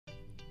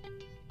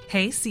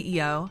Hey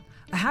CEO,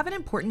 I have an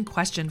important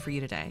question for you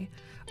today.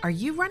 Are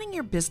you running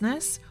your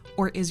business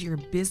or is your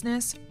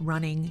business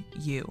running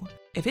you?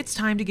 If it's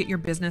time to get your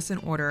business in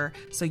order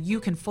so you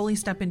can fully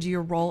step into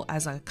your role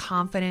as a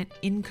confident,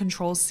 in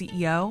control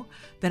CEO,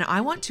 then I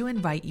want to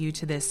invite you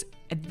to this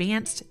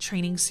advanced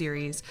training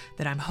series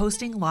that I'm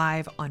hosting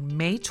live on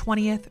May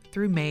 20th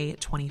through May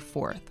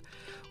 24th.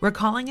 We're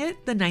calling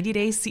it the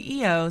 90-Day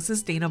CEO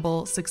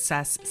Sustainable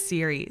Success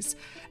Series.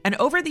 And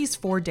over these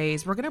 4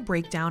 days, we're going to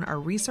break down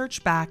our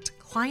research-backed,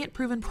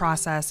 client-proven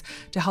process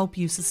to help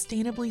you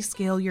sustainably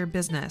scale your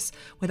business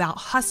without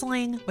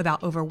hustling,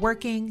 without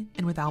overworking,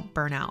 and without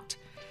burnout.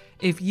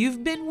 If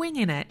you've been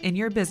winging it in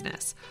your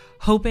business,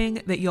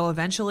 hoping that you'll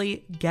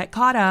eventually get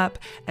caught up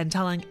and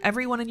telling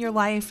everyone in your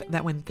life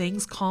that when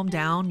things calm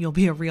down, you'll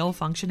be a real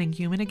functioning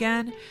human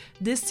again,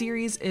 this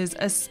series is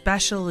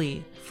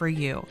especially for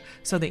you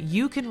so that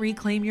you can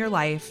reclaim your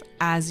life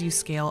as you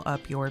scale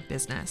up your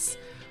business.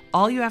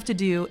 All you have to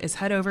do is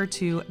head over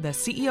to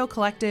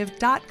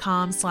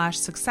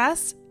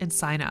theceocollective.com/success and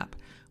sign up.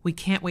 We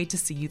can't wait to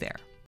see you there.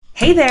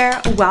 Hey there,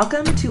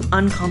 welcome to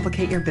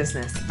Uncomplicate Your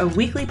Business, a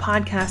weekly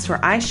podcast where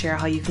I share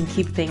how you can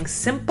keep things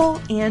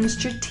simple and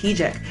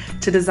strategic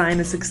to design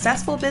a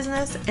successful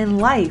business and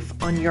life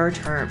on your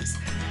terms.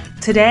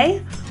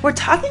 Today, we're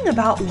talking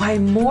about why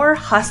more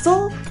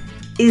hustle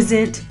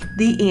isn't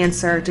the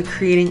answer to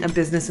creating a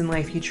business and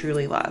life you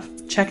truly love.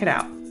 Check it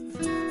out.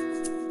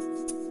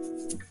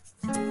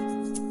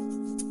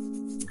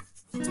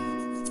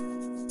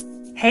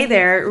 Hey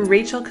there,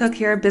 Rachel Cook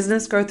here,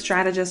 business growth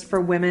strategist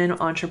for women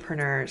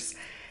entrepreneurs.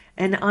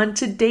 And on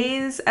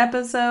today's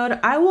episode,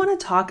 I want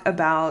to talk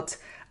about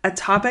a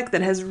topic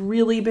that has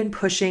really been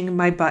pushing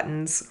my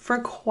buttons for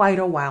quite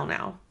a while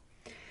now.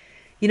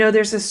 You know,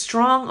 there's a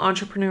strong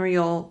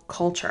entrepreneurial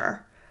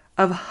culture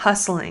of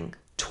hustling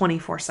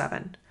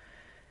 24/7,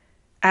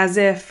 as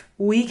if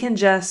we can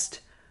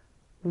just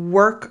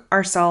work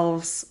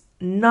ourselves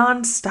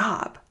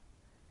nonstop.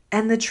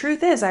 And the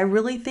truth is, I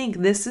really think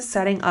this is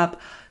setting up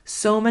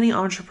so many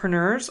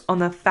entrepreneurs on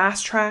the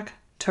fast track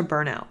to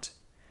burnout.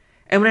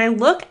 And when I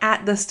look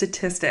at the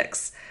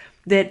statistics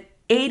that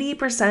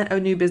 80%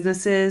 of new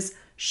businesses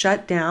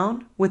shut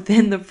down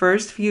within the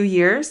first few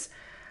years,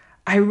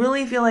 I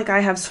really feel like I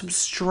have some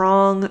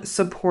strong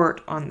support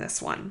on this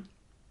one.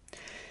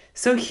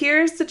 So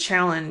here's the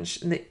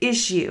challenge and the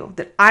issue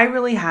that I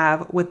really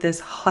have with this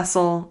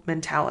hustle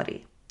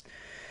mentality.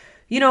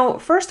 You know,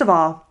 first of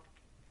all,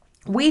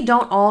 we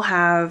don't all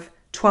have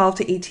 12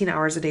 to 18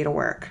 hours a day to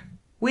work.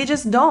 We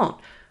just don't.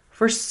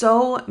 For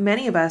so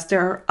many of us,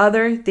 there are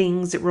other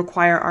things that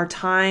require our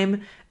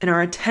time and our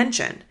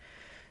attention.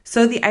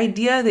 So the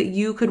idea that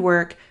you could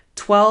work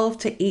 12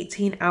 to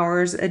 18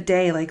 hours a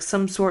day like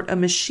some sort of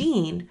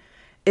machine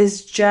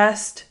is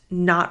just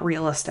not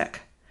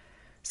realistic.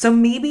 So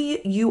maybe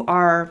you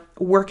are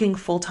working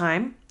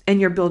full-time and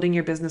you're building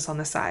your business on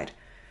the side,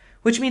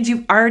 which means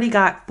you've already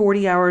got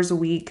 40 hours a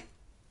week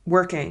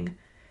working.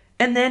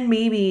 And then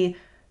maybe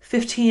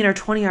 15 or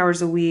 20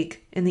 hours a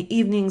week in the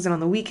evenings and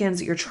on the weekends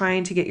that you're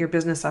trying to get your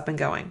business up and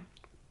going.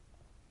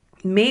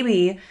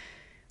 Maybe,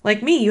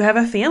 like me, you have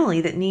a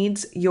family that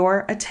needs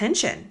your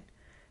attention.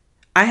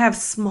 I have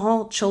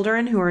small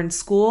children who are in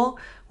school,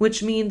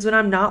 which means when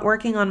I'm not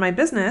working on my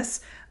business,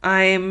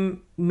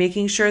 I'm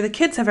making sure the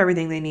kids have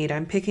everything they need.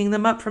 I'm picking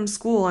them up from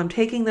school. I'm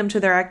taking them to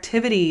their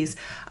activities.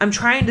 I'm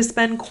trying to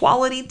spend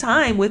quality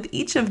time with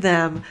each of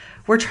them.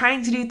 We're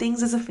trying to do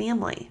things as a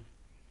family.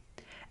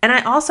 And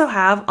I also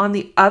have on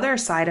the other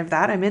side of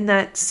that, I'm in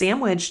that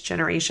sandwich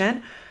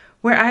generation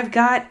where I've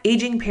got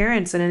aging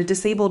parents and a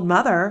disabled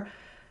mother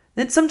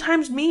that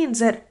sometimes means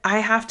that I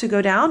have to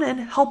go down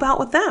and help out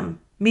with them.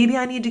 Maybe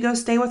I need to go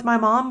stay with my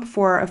mom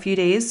for a few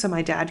days so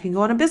my dad can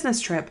go on a business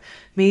trip.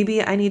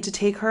 Maybe I need to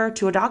take her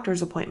to a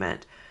doctor's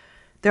appointment.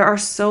 There are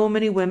so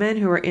many women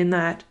who are in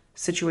that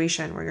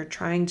situation where you're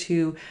trying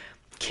to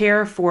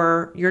care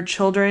for your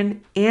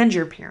children and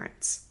your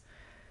parents.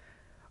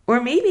 Or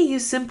maybe you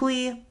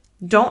simply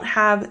don't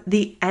have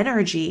the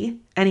energy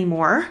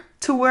anymore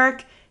to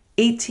work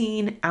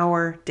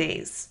 18-hour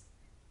days.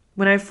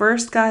 When I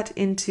first got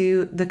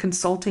into the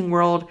consulting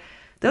world,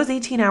 those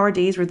 18-hour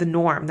days were the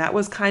norm. That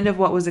was kind of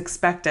what was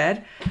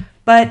expected.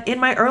 But in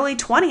my early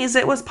 20s,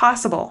 it was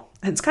possible.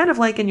 It's kind of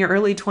like in your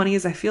early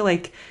 20s, I feel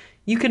like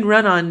you can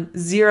run on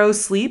zero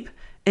sleep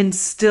and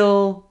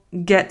still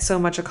get so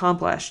much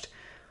accomplished.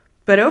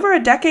 But over a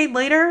decade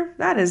later,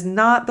 that is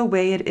not the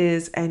way it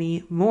is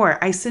anymore.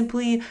 I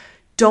simply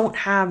don't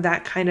have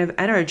that kind of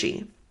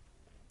energy.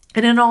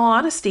 And in all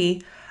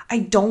honesty, I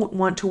don't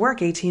want to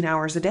work 18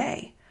 hours a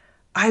day.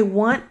 I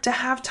want to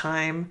have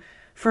time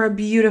for a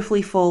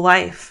beautifully full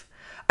life.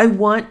 I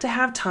want to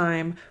have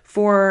time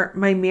for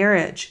my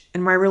marriage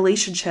and my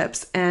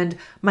relationships and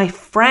my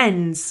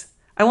friends.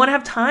 I want to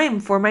have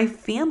time for my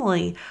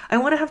family. I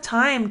want to have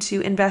time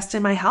to invest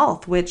in my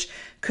health, which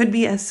could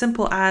be as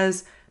simple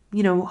as,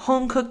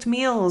 home cooked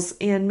meals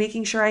and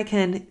making sure I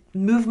can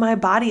move my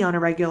body on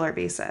a regular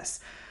basis.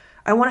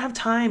 I want to have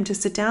time to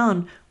sit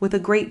down with a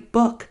great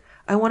book.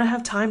 I want to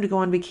have time to go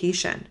on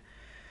vacation.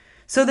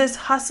 So this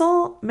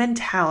hustle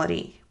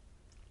mentality,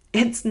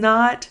 it's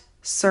not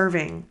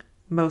serving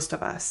most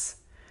of us.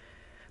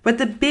 But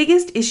the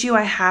biggest issue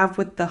I have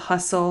with the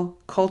hustle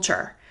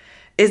culture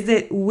is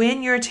that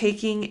when you're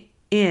taking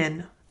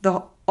in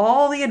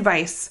all the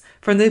advice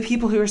from the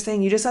people who are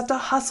saying you just have to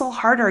hustle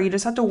harder, you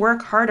just have to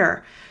work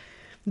harder,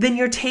 then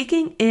you're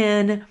taking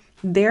in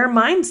their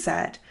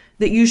mindset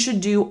that you should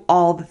do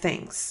all the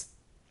things,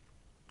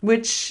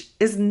 which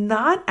is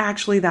not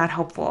actually that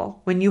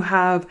helpful when you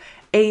have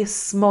a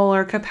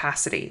smaller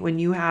capacity, when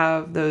you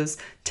have those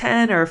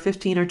 10 or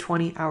 15 or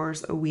 20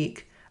 hours a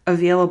week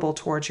available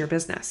towards your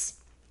business.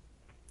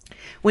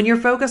 When you're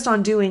focused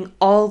on doing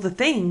all the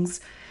things,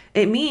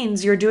 it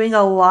means you're doing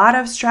a lot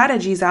of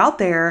strategies out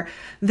there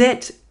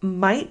that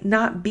might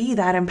not be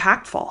that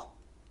impactful.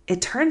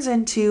 It turns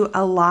into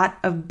a lot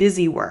of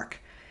busy work.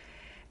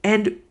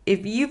 And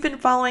if you've been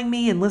following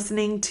me and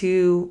listening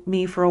to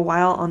me for a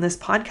while on this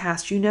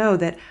podcast, you know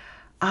that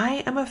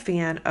I am a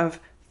fan of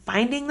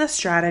finding the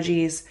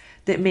strategies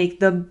that make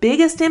the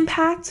biggest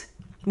impact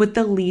with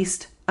the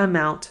least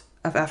amount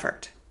of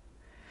effort.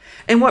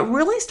 And what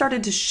really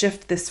started to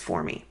shift this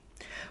for me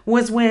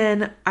was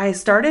when I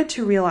started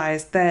to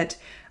realize that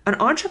an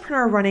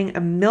entrepreneur running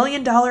 $1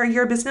 million a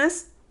year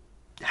business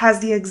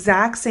has the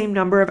exact same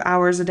number of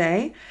hours a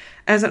day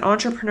as an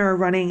entrepreneur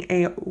running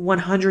a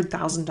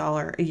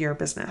 $100,000 a year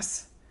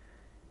business.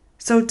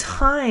 So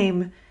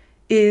time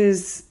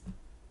is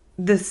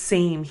the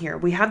same here.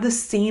 We have the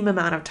same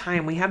amount of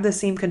time. We have the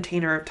same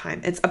container of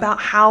time. It's about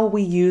how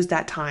we use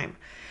that time.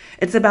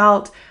 It's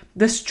about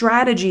the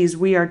strategies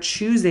we are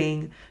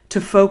choosing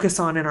to focus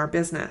on in our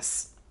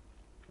business.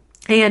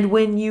 And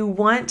when you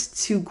want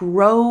to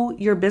grow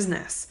your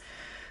business,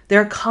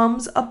 there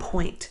comes a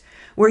point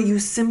where you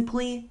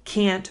simply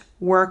can't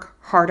work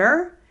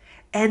harder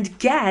and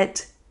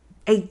get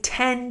a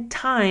 10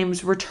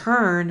 times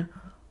return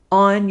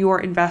on your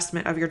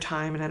investment of your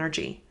time and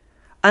energy,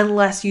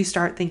 unless you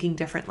start thinking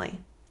differently.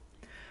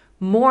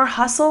 More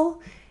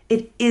hustle,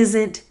 it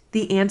isn't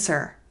the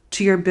answer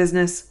to your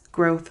business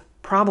growth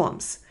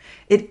problems.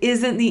 It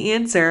isn't the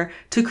answer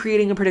to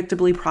creating a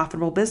predictably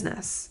profitable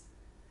business.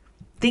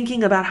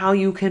 Thinking about how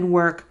you can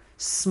work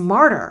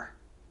smarter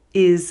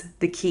is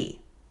the key.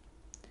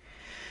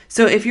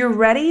 So if you're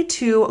ready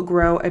to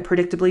grow a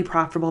predictably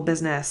profitable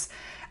business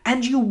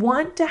and you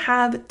want to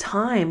have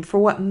time for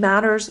what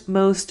matters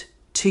most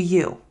to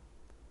you,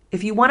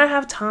 if you want to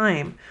have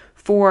time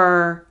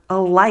for a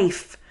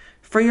life,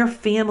 for your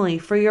family,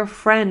 for your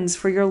friends,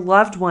 for your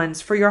loved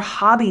ones, for your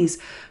hobbies,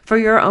 for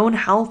your own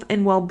health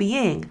and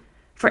well-being,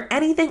 for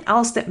anything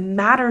else that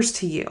matters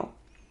to you,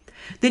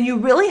 then you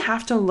really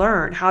have to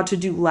learn how to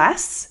do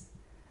less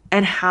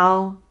and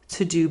how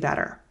to do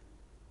better.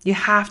 You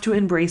have to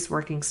embrace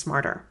working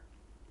smarter.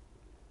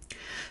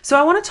 So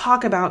I want to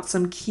talk about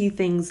some key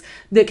things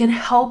that can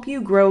help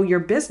you grow your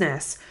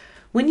business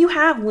when you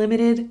have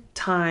limited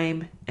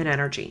time and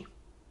energy.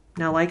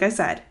 Now, like I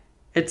said,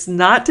 it's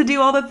not to do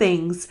all the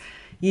things.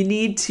 You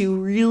need to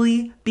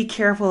really be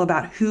careful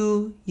about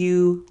who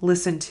you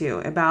listen to,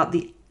 about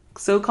the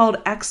so-called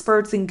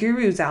experts and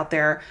gurus out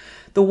there,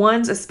 the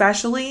ones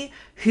especially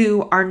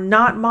who are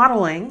not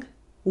modeling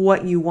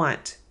what you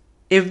want.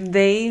 If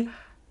they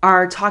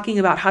are talking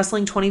about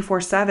hustling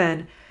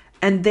 24/7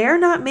 and they're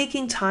not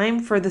making time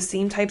for the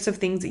same types of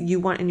things that you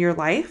want in your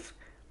life,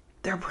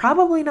 they're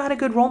probably not a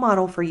good role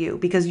model for you,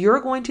 because you're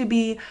going to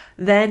be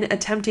then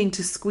attempting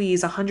to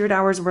squeeze 100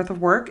 hours worth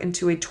of work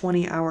into a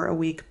 20-hour a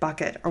week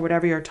bucket, or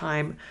whatever your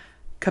time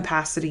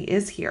capacity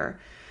is here.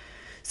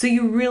 So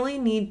you really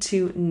need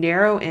to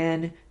narrow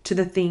in to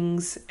the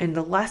things and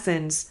the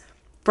lessons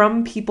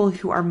from people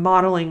who are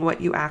modeling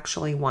what you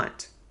actually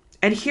want.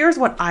 And here's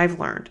what I've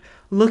learned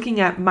looking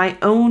at my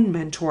own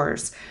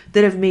mentors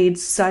that have made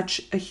such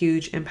a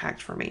huge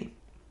impact for me.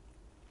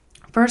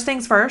 First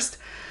things first,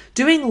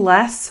 doing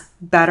less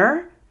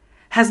better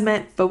has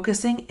meant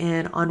focusing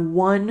in on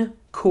one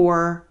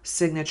core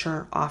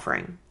signature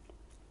offering.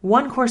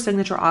 One core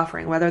signature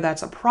offering, whether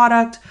that's a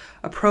product,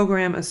 a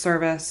program, a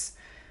service.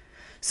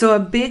 So a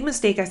big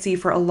mistake I see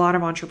for a lot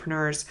of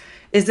entrepreneurs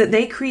is that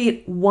they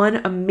create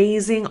one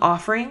amazing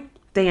offering.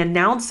 They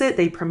announce it,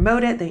 they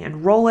promote it, they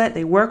enroll it,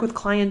 they work with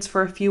clients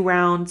for a few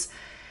rounds,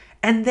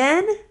 and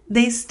then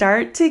they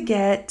start to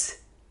get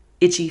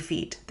itchy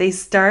feet. They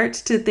start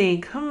to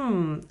think,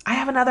 I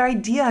have another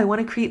idea. I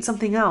want to create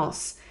something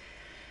else.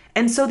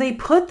 And so they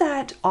put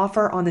that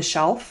offer on the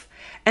shelf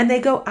and they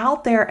go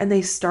out there and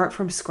they start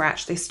from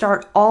scratch. They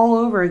start all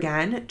over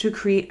again to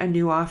create a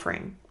new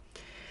offering.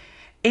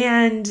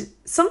 And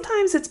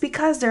sometimes it's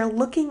because they're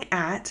looking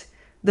at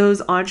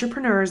those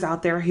entrepreneurs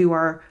out there who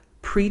are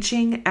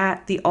preaching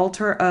at the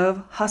altar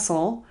of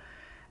hustle,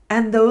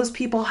 and those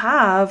people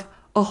have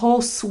a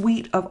whole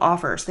suite of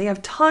offers. They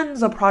have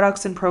tons of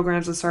products and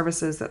programs and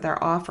services that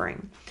they're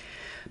offering.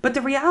 But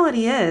the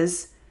reality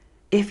is,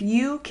 if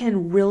you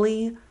can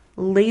really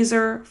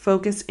laser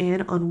focus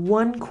in on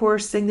one core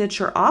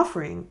signature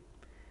offering,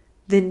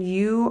 then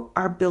you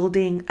are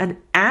building an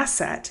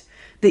asset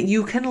that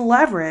you can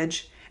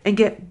leverage and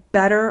get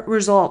better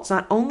results,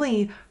 not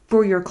only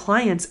for your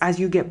clients as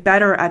you get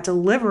better at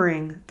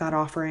delivering that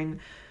offering,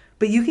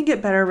 but you can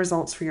get better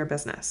results for your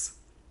business.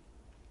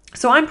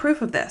 So I'm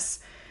proof of this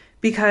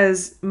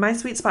because my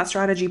Sweet Spot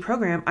Strategy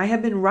program, I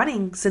have been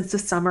running since the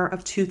summer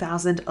of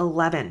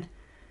 2011.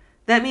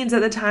 That means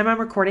at the time I'm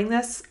recording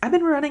this, I've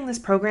been running this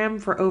program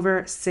for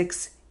over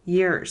 6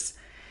 years.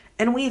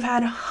 And we've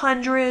had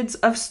hundreds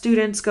of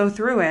students go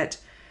through it,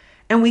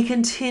 and we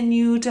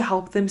continue to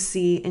help them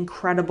see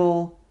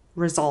incredible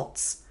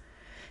results.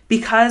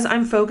 Because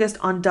I'm focused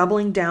on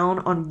doubling down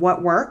on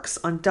what works,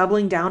 on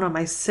doubling down on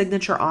my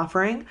signature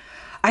offering,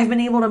 I've been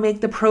able to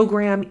make the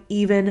program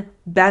even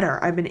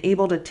better. I've been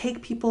able to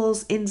take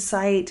people's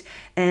insight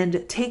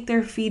and take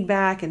their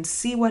feedback and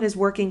see what is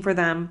working for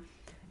them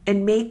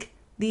and make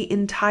the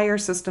entire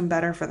system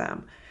better for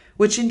them,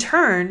 which in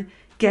turn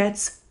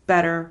gets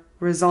better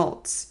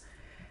results.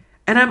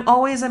 And I'm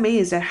always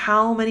amazed at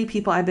how many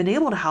people I've been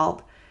able to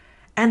help.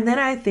 And then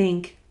I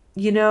think,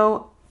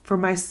 for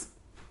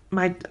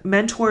my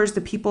mentors,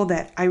 the people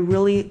that I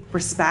really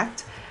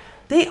respect,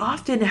 they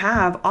often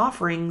have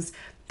offerings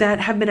that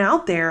have been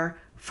out there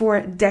for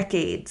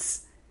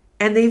decades,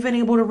 and they've been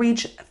able to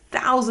reach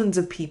thousands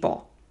of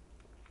people.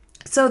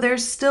 So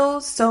there's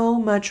still so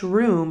much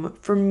room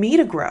for me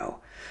to grow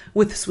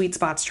with Sweet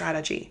Spot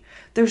Strategy.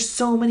 There's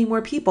so many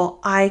more people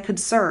I could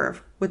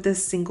serve with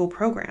this single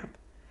program.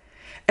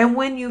 And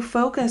when you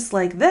focus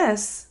like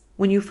this,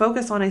 when you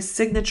focus on a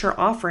signature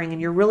offering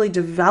and you're really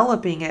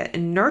developing it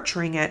and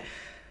nurturing it,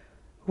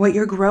 what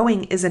you're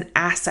growing is an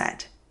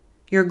asset.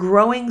 You're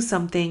growing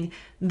something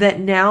that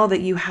now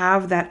that you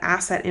have that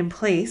asset in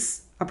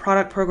place, a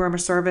product, program, or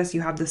service,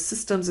 you have the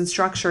systems and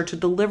structure to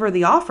deliver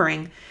the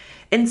offering,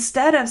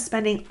 instead of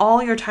spending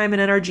all your time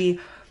and energy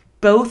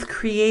both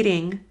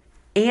creating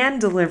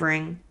and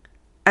delivering,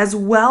 as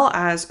well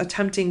as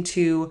attempting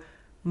to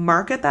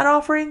market that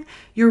offering,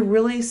 you're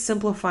really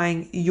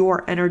simplifying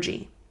your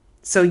energy.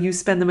 So you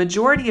spend the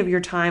majority of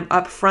your time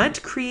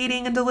upfront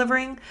creating and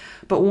delivering,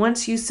 but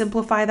once you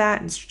simplify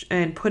that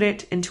and put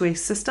it into a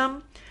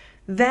system,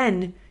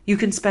 then you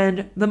can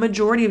spend the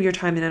majority of your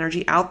time and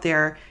energy out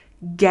there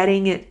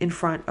getting it in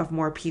front of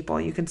more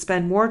people. You can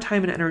spend more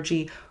time and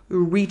energy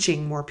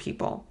reaching more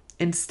people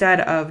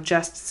instead of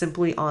just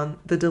simply on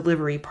the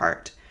delivery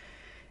part.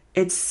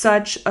 It's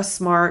such a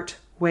smart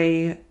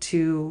way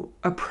to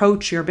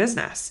approach your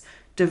business.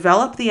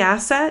 Develop the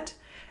asset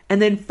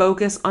and then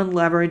focus on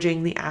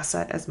leveraging the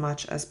asset as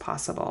much as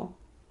possible.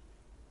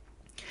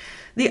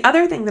 The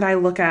other thing that I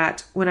look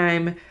at when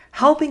I'm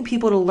helping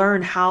people to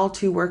learn how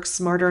to work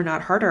smarter,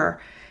 not harder,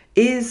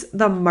 is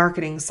the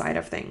marketing side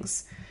of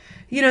things.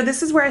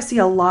 This is where I see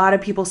a lot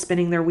of people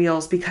spinning their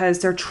wheels because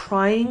they're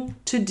trying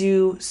to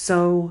do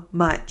so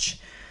much.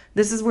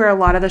 This is where a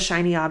lot of the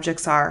shiny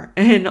objects are,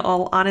 in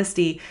all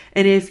honesty.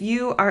 And if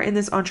you are in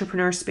this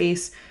entrepreneur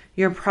space,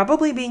 you're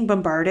probably being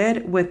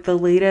bombarded with the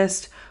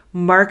latest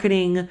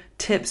marketing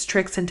tips,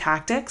 tricks, and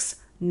tactics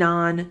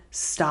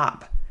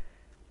non-stop.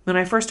 When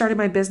I first started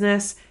my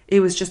business, it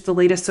was just the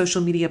latest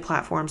social media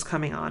platforms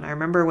coming on. I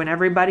remember when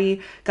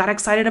everybody got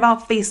excited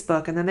about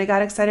Facebook, and then they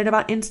got excited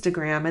about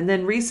Instagram, and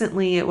then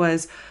recently it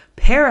was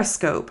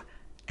Periscope,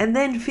 and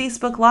then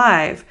Facebook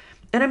Live,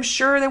 and I'm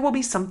sure there will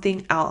be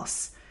something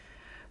else.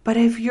 But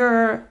if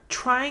you're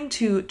trying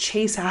to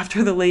chase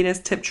after the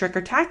latest tip, trick,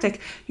 or tactic,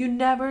 you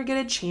never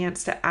get a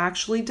chance to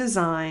actually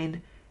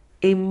design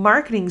a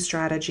marketing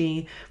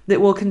strategy that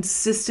will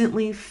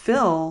consistently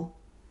fill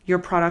your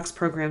products,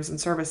 programs,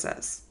 and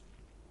services.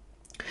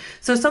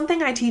 So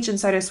something I teach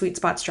inside of Sweet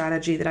Spot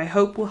Strategy that I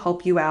hope will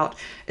help you out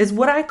is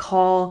what I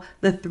call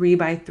the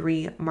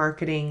 3x3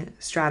 marketing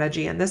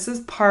strategy. And this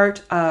is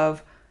part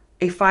of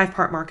a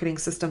 5-part marketing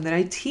system that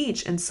I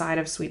teach inside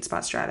of Sweet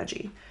Spot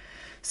Strategy.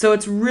 So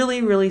it's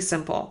really, really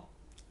simple.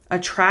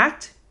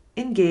 Attract,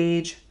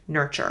 engage,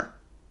 nurture.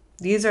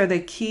 These are the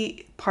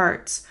key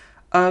parts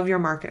of your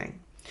marketing.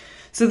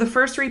 So the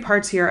first 3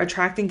 parts here,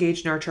 attract,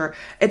 engage, nurture,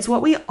 it's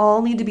what we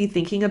all need to be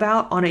thinking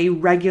about on a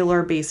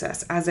regular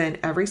basis, as in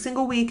every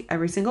single week,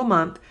 every single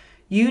month,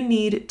 you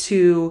need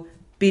to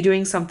be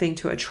doing something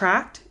to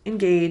attract,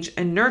 engage,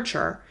 and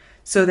nurture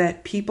so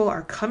that people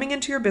are coming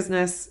into your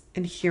business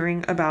and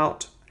hearing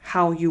about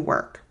how you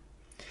work.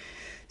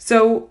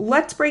 So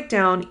let's break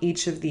down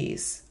each of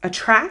these.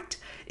 Attract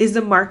is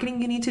the marketing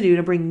you need to do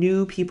to bring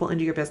new people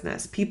into your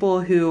business,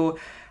 people who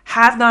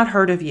have not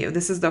heard of you.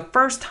 This is the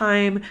first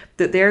time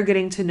that they're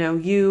getting to know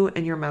you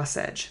and your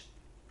message.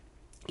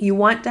 You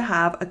want to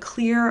have a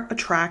clear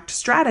attract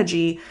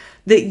strategy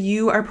that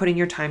you are putting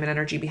your time and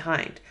energy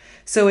behind.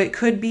 So it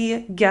could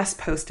be guest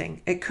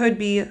posting. It could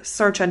be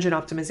search engine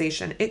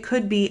optimization. It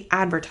could be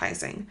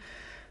advertising.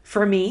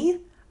 For me,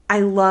 I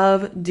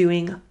love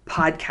doing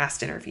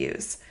podcast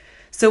interviews.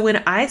 So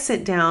when I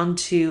sit down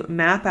to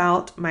map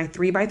out my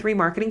 3x3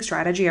 marketing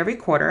strategy every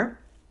quarter,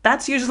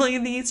 that's usually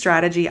the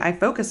strategy I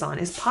focus on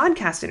is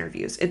podcast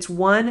interviews. It's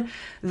one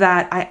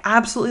that I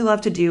absolutely love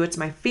to do. It's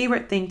my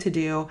favorite thing to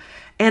do.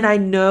 And I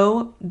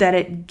know that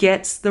it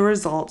gets the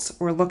results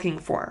we're looking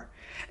for.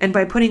 And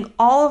by putting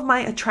all of my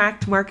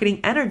attract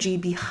marketing energy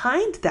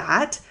behind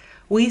that,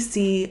 we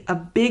see a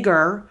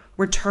bigger,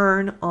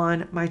 return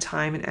on my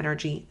time and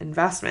energy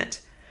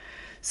investment.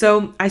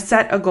 So I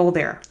set a goal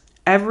there.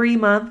 Every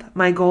month,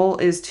 my goal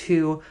is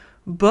to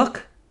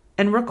book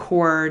and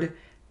record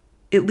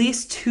at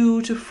least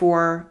 2 to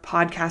 4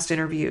 podcast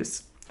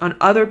interviews on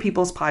other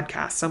people's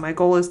podcasts. So my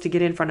goal is to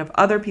get in front of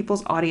other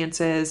people's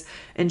audiences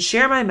and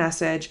share my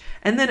message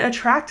and then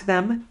attract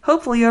them,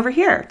 hopefully over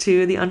here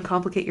to the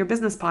Uncomplicate Your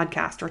Business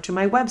podcast or to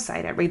my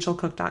website at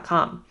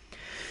rachelcook.com.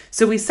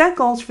 So we set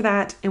goals for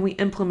that and we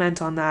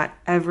implement on that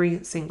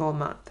every single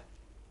month.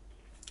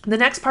 The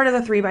next part of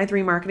the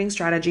 3x3 marketing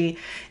strategy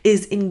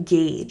is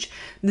engage.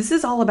 This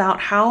is all about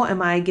how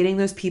am I getting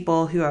those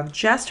people who have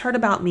just heard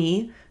about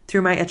me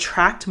through my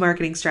attract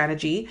marketing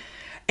strategy,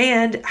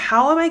 and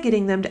how am I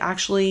getting them to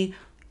actually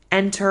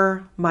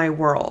enter my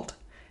world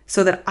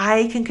so that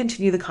I can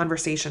continue the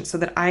conversation, so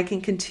that I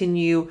can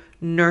continue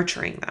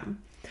nurturing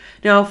them.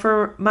 Now,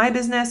 for my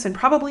business and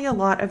probably a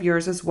lot of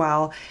yours as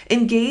well,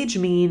 engage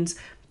means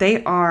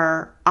they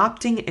are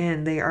opting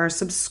in, they are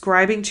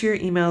subscribing to your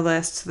email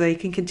list so they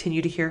can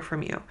continue to hear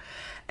from you.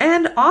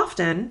 And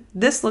often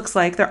this looks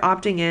like they're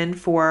opting in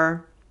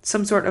for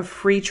some sort of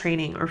free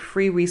training or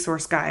free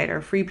resource guide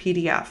or free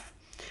PDF.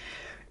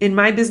 In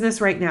my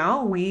business right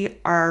now, we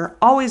are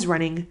always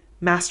running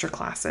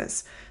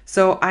masterclasses.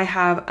 So I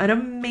have an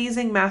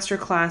amazing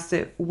masterclass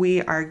that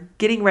we are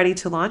getting ready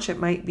to launch. It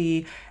might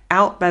be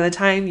out by the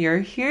time you're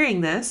hearing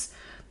this.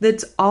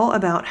 That's all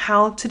about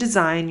how to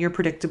design your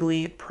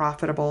predictably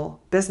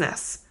profitable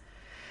business.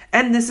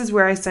 And this is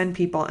where I send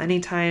people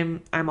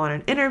anytime I'm on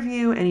an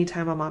interview,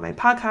 anytime I'm on my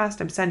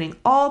podcast, I'm sending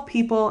all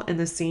people in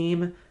the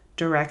same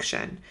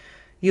direction.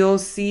 You'll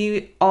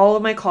see all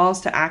of my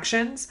calls to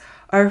actions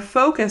are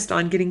focused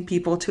on getting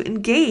people to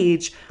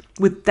engage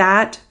with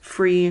that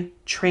free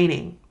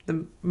training,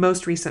 the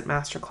most recent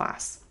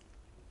masterclass.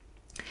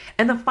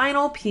 And the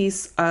final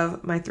piece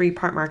of my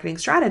 3-part marketing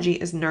strategy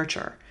is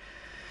nurture.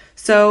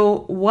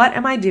 So what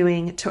am I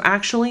doing to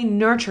actually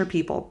nurture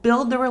people,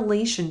 build the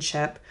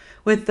relationship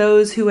with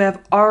those who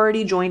have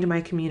already joined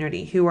my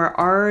community, who are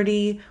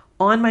already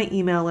on my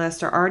email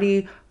list, are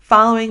already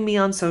following me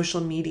on social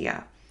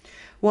media?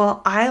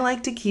 Well, I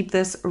like to keep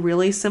this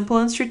really simple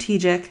and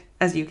strategic,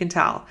 as you can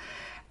tell.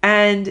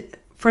 And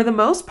for the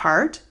most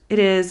part, it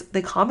is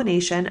the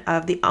combination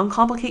of the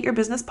Uncomplicate Your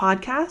Business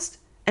podcast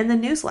and the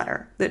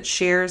newsletter that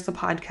shares the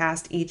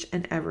podcast each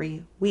and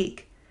every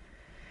week.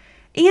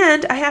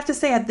 And I have to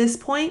say at this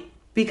point,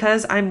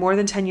 because I'm more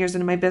than 10 years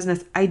into my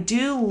business, I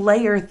do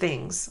layer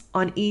things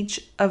on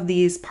each of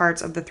these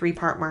parts of the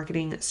 3-part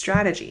marketing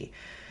strategy.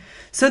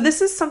 So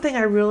this is something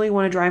I really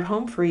want to drive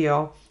home for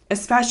you,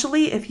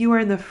 especially if you are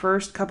in the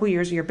first couple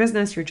years of your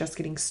business, you're just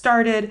getting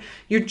started,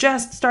 you're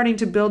just starting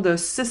to build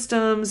those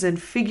systems and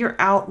figure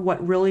out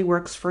what really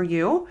works for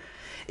you,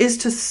 is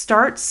to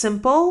start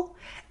simple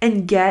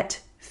and get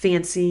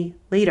fancy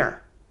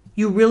later.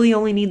 You really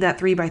only need that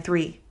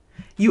 3x3.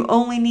 You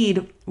only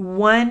need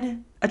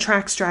one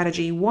attract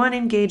strategy, one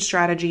engage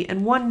strategy,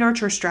 and one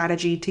nurture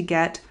strategy to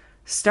get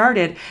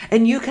started.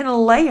 And you can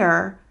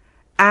layer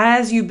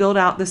as you build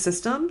out the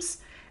systems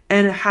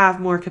and have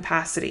more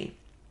capacity.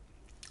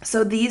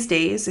 So these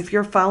days, if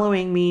you're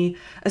following me,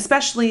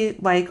 especially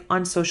like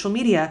on social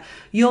media,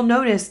 you'll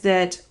notice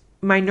that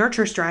my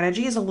nurture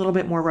strategy is a little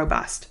bit more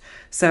robust.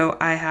 So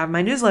I have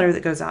my newsletter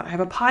that goes out. I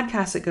have a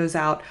podcast that goes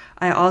out.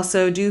 I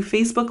also do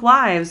Facebook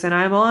Lives and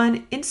I'm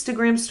on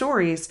Instagram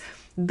stories.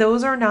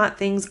 Those are not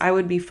things I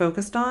would be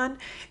focused on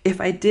if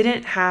I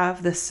didn't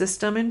have the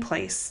system in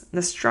place,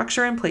 the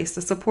structure in place,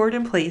 the support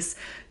in place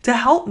to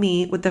help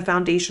me with the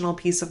foundational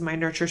piece of my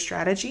nurture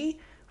strategy,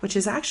 which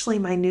is actually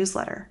my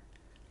newsletter.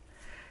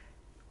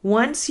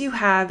 Once you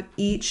have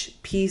each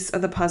piece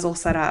of the puzzle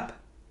set up,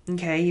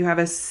 okay, you have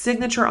a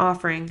signature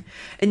offering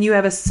and you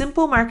have a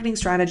simple marketing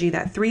strategy,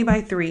 that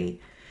 3x3,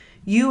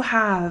 you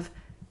have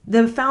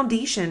the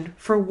foundation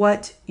for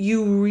what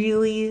you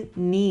really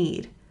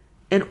need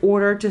in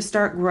order to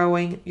start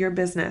growing your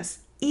business,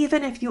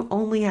 even if you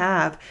only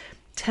have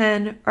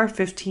 10 or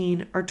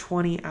 15 or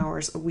 20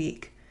 hours a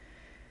week.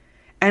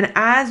 And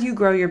as you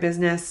grow your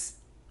business,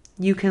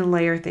 you can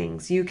layer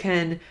things, you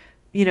can,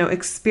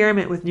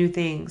 experiment with new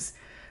things,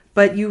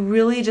 but you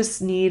really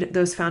just need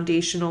those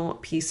foundational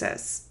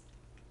pieces.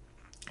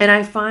 And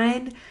I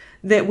find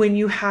that when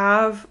you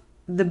have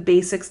the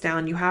basics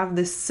down, you have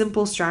the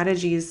simple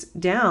strategies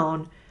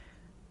down,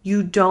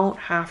 you don't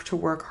have to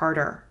work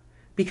harder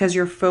because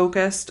you're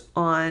focused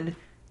on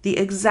the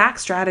exact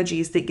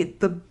strategies that get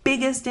the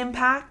biggest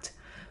impact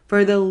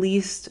for the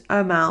least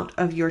amount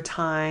of your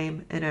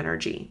time and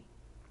energy.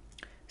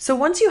 So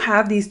once you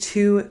have these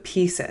two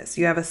pieces,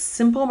 you have a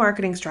simple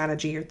marketing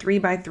strategy, your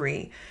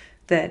 3x3,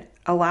 that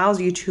allows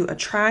you to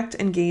attract,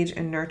 engage,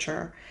 and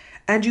nurture,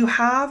 and you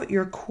have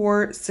your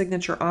core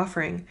signature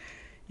offering,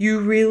 you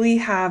really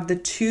have the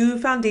two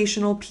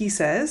foundational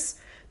pieces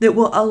that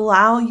will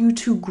allow you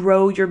to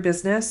grow your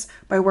business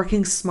by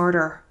working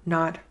smarter,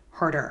 not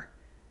harder.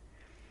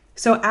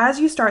 So as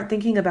you start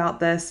thinking about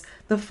this,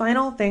 the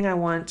final thing I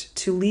want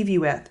to leave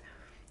you with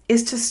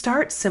is to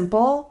start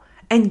simple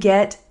and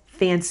get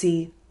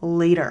fancy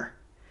later.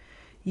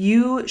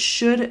 you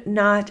should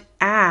not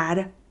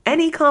add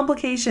any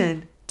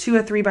complication to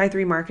a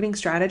 3x3 marketing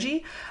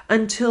strategy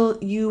until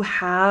you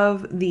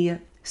have the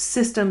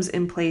systems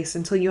in place,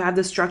 until you have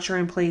the structure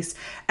in place,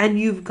 and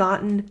you've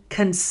gotten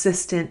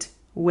consistent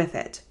with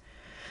it.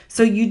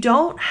 So you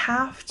don't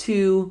have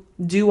to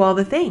do all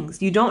the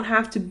things. You don't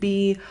have to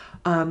be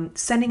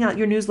sending out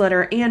your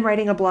newsletter and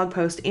writing a blog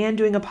post and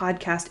doing a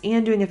podcast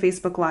and doing a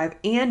Facebook Live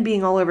and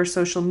being all over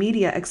social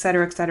media, et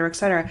cetera, et cetera, et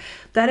cetera.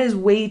 That is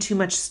way too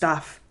much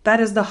stuff. That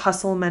is the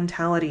hustle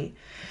mentality.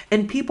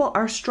 And people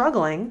are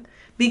struggling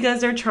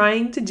because they're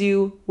trying to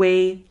do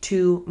way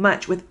too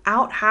much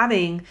without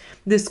having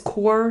this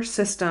core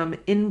system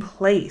in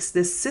place,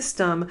 this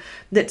system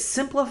that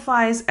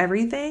simplifies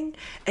everything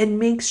and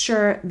makes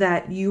sure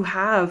that you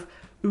have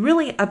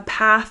really a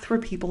path for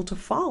people to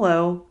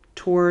follow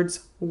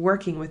towards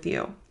working with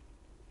you.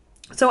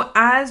 So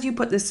as you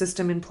put this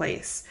system in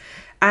place,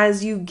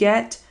 as you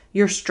get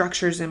your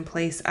structures in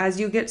place, as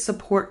you get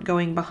support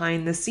going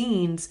behind the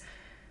scenes,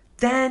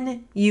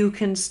 then you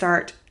can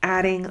start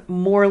adding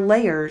more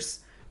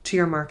layers to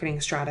your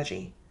marketing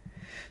strategy.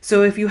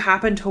 So if you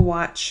happen to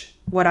watch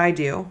what I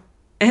do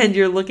and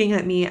you're looking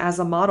at me as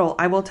a model,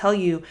 I will tell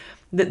you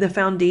that the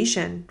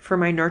foundation for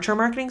my nurture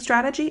marketing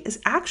strategy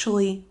is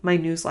actually my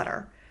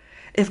newsletter.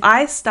 If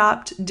I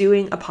stopped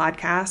doing a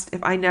podcast,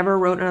 if I never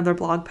wrote another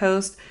blog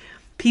post,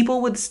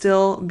 people would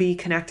still be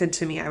connected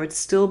to me. I would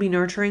still be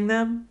nurturing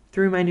them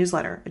through my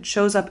newsletter. It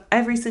shows up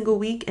every single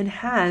week and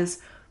has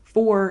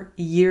for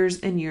years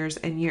and years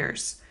and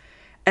years.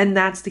 And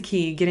that's the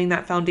key, getting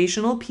that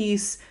foundational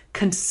piece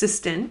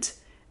consistent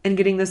and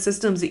getting the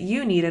systems that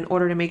you need in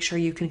order to make sure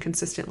you can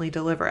consistently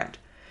deliver it.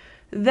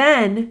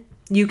 Then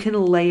you can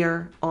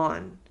layer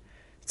on.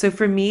 So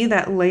for me,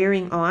 that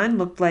layering on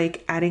looked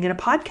like adding in a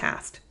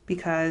podcast,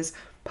 because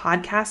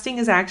podcasting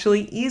is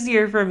actually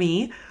easier for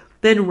me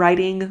than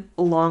writing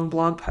long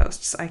blog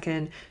posts. I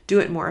can do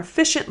it more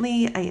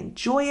efficiently. I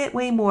enjoy it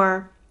way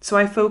more. So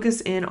I focus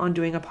in on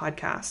doing a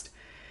podcast.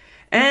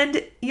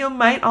 And you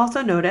might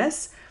also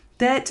notice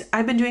that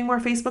I've been doing more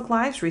Facebook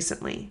Lives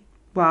recently.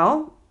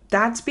 Well,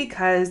 that's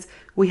because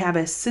we have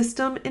a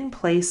system in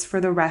place for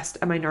the rest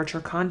of my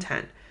nurture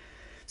content.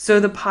 So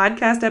the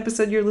podcast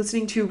episode you're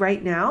listening to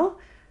right now,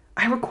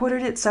 I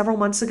recorded it several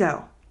months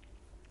ago.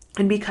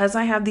 And because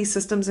I have these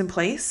systems in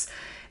place,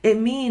 it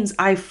means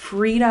I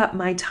freed up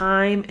my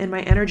time and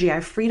my energy. I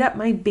freed up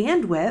my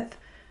bandwidth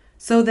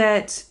so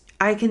that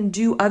I can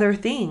do other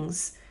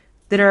things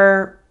that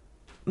are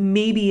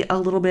maybe a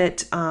little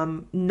bit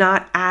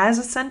not as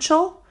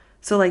essential.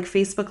 So like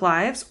Facebook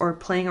Lives or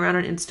playing around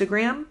on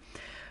Instagram,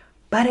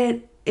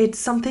 but it's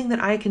something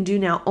that I can do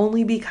now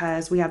only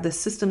because we have the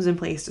systems in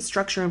place, the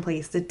structure in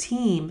place, the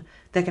team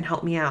that can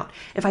help me out.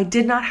 If I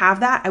did not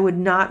have that, I would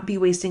not be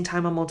wasting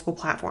time on multiple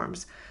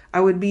platforms. I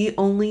would be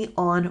only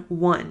on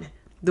one,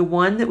 the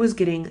one that was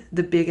getting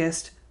the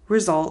biggest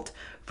result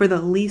for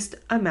the least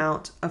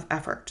amount of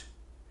effort.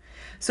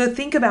 So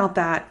think about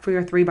that for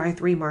your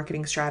 3x3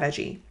 marketing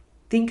strategy.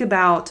 Think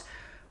about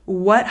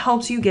what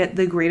helps you get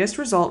the greatest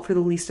result for the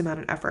least amount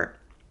of effort.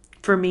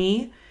 For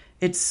me,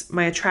 it's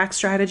my attract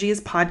strategy is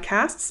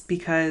podcasts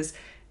because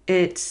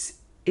it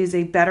is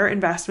a better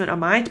investment on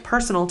my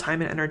personal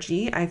time and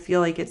energy. I feel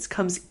like it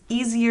comes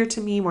easier to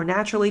me, more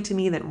naturally to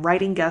me than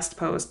writing guest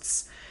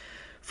posts.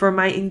 For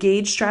my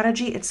engage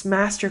strategy, it's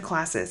master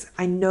classes.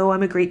 I know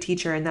I'm a great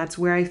teacher and that's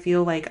where I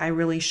feel like I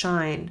really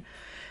shine.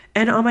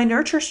 And on my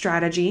nurture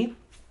strategy,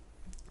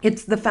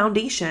 it's the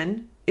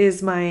foundation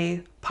is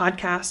my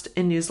podcast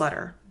and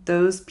newsletter.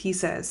 Those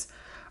pieces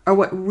are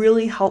what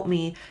really help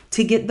me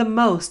to get the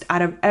most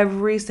out of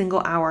every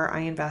single hour I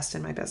invest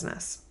in my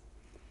business.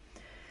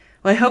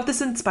 Well, I hope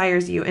this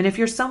inspires you. And if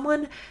you're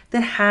someone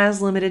that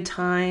has limited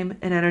time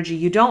and energy,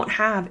 you don't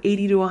have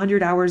 80 to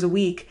 100 hours a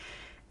week,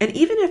 and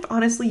even if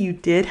honestly you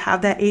did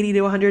have that 80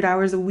 to 100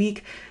 hours a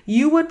week,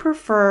 you would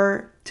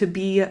prefer to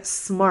be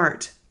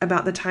smart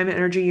about the time and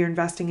energy you're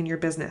investing in your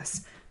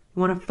business.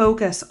 You want to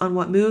focus on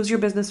what moves your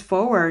business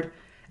forward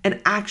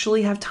and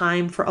actually have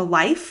time for a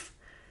life,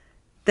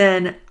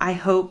 then I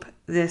hope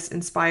this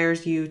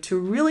inspires you to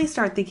really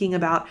start thinking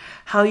about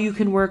how you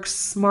can work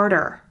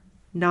smarter,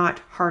 not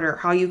harder,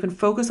 how you can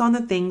focus on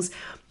the things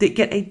that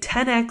get a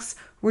 10x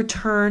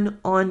return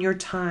on your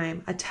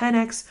time, a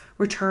 10x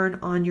return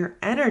on your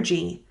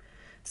energy,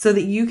 so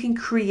that you can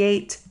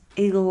create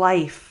a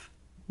life,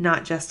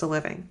 not just a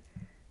living.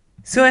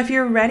 So if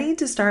you're ready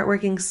to start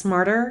working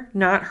smarter,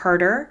 not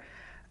harder,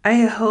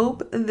 I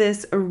hope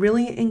this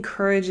really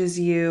encourages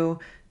you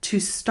to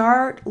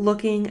start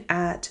looking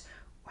at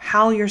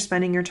how you're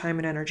spending your time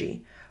and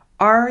energy.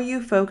 Are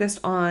you focused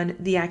on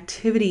the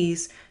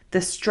activities,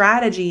 the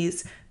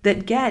strategies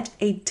that get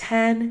a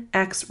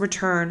 10x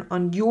return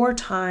on your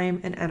time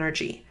and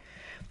energy?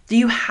 Do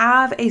you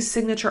have a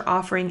signature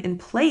offering in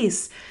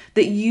place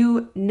that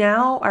you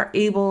now are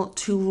able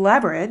to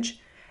leverage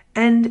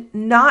and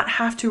not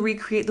have to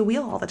recreate the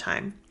wheel all the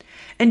time?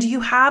 And do you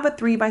have a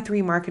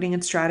 3x3 marketing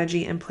and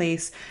strategy in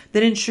place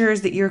that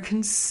ensures that you're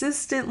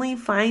consistently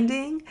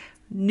finding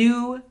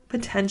new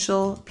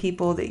potential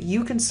people that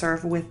you can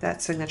serve with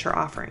that signature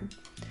offering.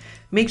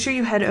 Make sure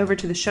you head over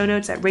to the show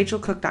notes at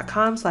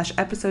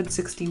rachelcook.com/episode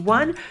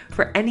 61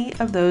 for any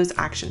of those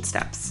action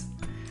steps.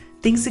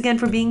 Thanks again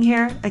for being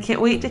here. I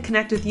can't wait to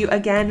connect with you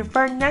again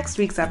for next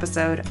week's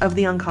episode of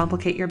the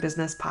Uncomplicate Your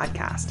Business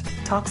podcast.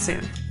 Talk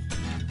soon.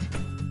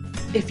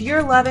 If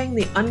you're loving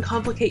the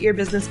Uncomplicate Your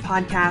Business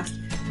podcast,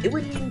 it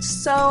would mean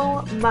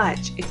so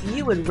much if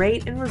you would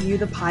rate and review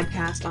the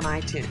podcast on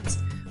iTunes.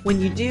 When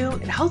you do,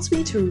 it helps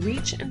me to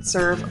reach and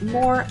serve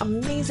more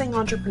amazing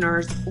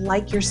entrepreneurs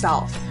like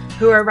yourself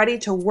who are ready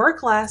to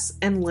work less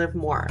and live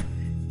more.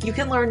 You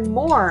can learn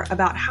more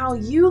about how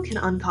you can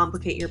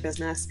uncomplicate your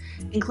business,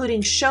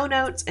 including show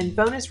notes and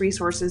bonus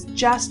resources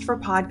just for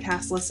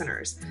podcast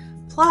listeners,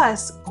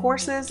 plus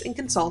courses and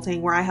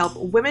consulting where I help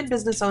women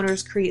business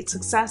owners create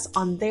success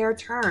on their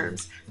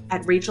terms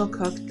at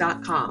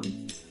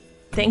rachelcook.com.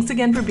 Thanks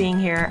again for being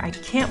here. I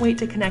can't wait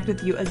to connect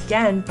with you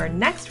again for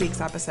next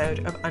week's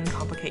episode of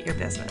Uncomplicate Your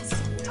Business.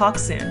 Talk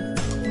soon.